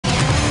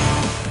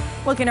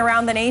Looking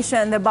around the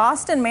nation, the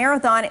Boston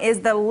Marathon is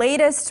the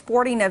latest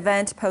sporting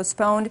event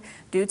postponed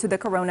due to the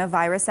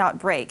coronavirus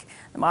outbreak.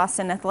 The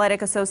Boston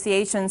Athletic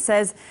Association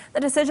says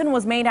the decision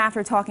was made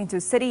after talking to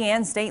city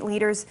and state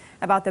leaders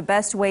about the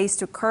best ways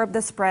to curb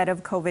the spread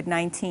of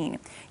COVID-19.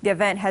 The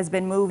event has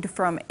been moved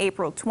from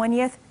April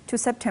 20th to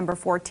September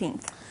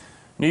 14th.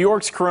 New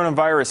York's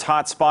coronavirus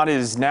hotspot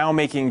is now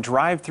making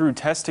drive-through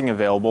testing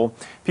available.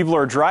 People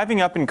are driving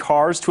up in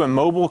cars to a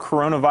mobile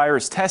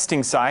coronavirus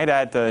testing site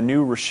at the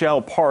New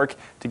Rochelle Park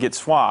to get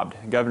swabbed.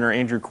 Governor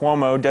Andrew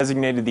Cuomo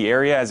designated the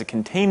area as a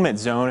containment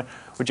zone,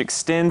 which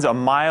extends a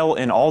mile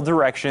in all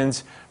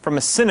directions from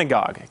a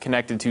synagogue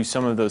connected to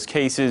some of those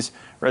cases.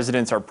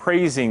 Residents are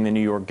praising the New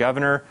York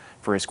governor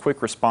for his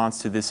quick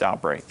response to this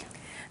outbreak.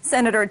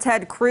 Senator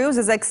Ted Cruz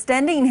is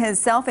extending his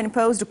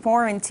self-imposed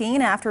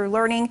quarantine after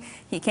learning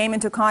he came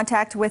into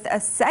contact with a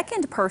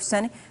second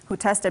person who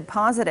tested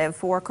positive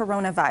for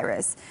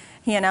coronavirus.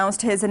 He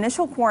announced his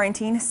initial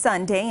quarantine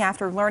Sunday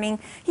after learning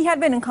he had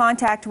been in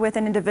contact with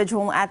an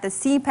individual at the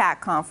CPAC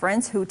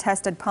conference who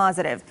tested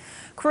positive.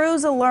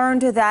 Cruz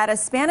learned that a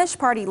Spanish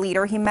party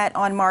leader he met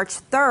on March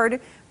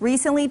 3rd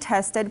recently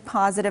tested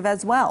positive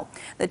as well.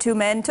 The two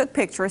men took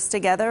pictures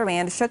together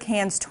and shook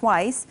hands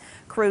twice.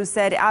 Cruz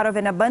said out of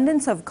an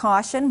abundance of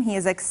caution, he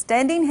is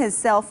extending his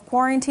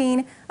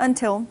self-quarantine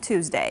until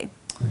Tuesday.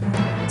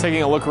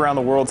 Taking a look around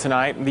the world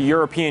tonight, the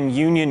European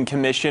Union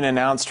Commission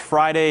announced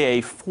Friday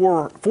a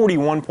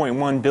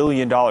 $41.1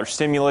 billion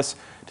stimulus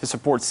to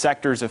support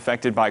sectors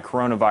affected by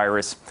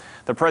coronavirus.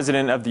 The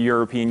president of the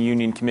European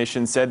Union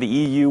Commission said the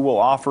EU will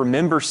offer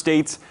member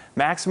states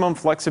maximum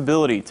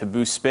flexibility to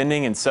boost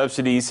spending and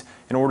subsidies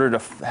in order to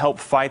help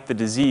fight the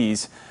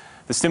disease.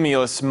 The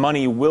stimulus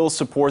money will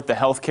support the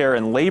healthcare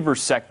and labor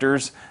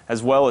sectors,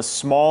 as well as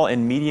small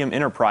and medium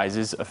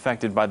enterprises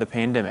affected by the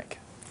pandemic.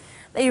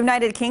 The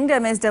United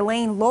Kingdom is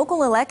delaying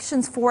local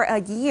elections for a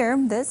year.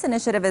 This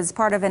initiative is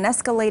part of an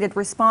escalated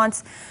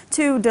response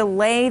to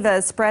delay the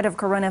spread of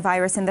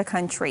coronavirus in the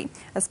country.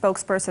 A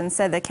spokesperson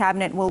said the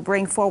cabinet will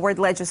bring forward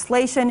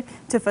legislation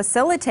to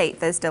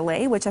facilitate this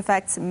delay, which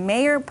affects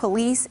mayor,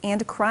 police,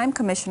 and crime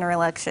commissioner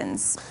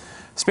elections.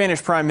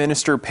 Spanish Prime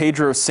Minister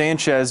Pedro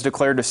Sanchez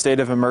declared a state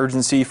of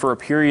emergency for a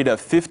period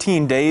of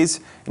 15 days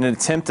in an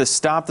attempt to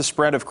stop the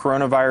spread of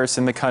coronavirus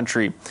in the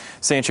country.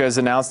 Sanchez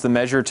announced the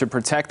measure to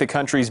protect the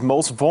country's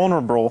most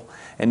vulnerable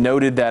and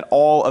noted that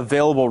all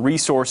available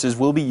resources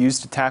will be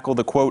used to tackle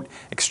the, quote,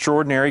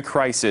 extraordinary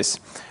crisis.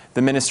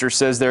 The minister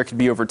says there could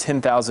be over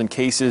 10,000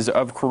 cases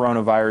of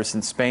coronavirus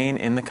in Spain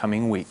in the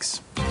coming weeks.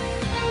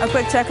 A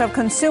quick check of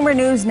consumer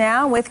news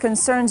now, with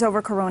concerns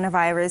over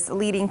coronavirus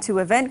leading to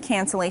event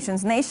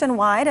cancellations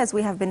nationwide. As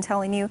we have been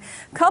telling you,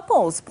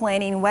 couples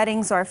planning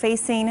weddings are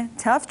facing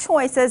tough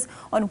choices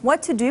on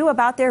what to do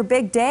about their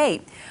big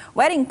day.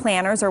 Wedding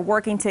planners are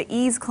working to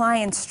ease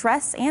client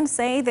stress and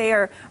say they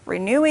are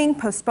renewing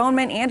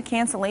postponement and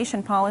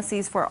cancellation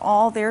policies for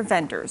all their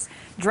vendors.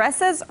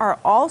 Dresses are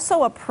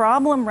also a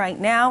problem right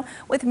now,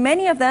 with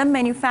many of them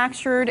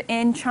manufactured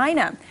in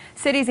China.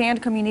 Cities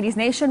and communities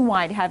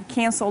nationwide have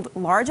canceled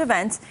large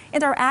events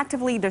and are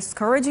actively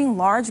discouraging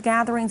large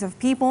gatherings of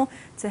people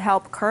to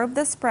help curb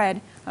the spread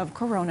of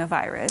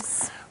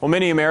coronavirus. Well,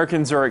 many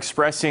Americans are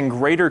expressing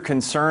greater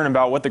concern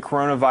about what the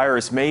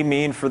coronavirus may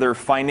mean for their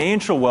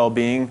financial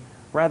well-being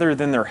rather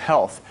than their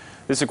health.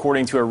 This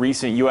according to a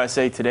recent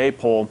USA Today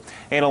poll.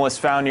 Analysts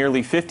found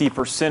nearly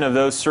 50% of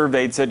those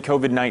surveyed said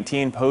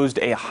COVID-19 posed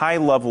a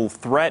high-level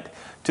threat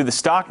to the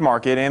stock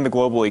market and the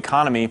global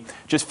economy.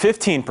 Just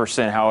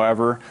 15%,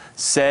 however,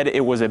 said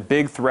it was a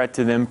big threat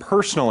to them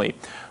personally.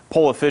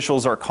 Poll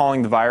officials are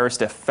calling the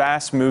virus a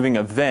fast-moving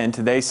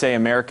event. They say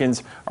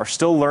Americans are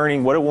still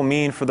learning what it will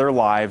mean for their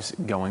lives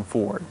going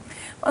forward.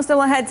 Well,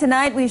 still ahead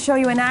tonight, we show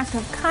you an act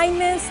of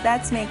kindness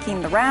that's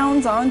making the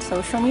rounds on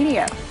social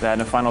media. That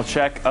and a final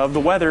check of the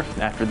weather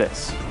after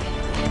this.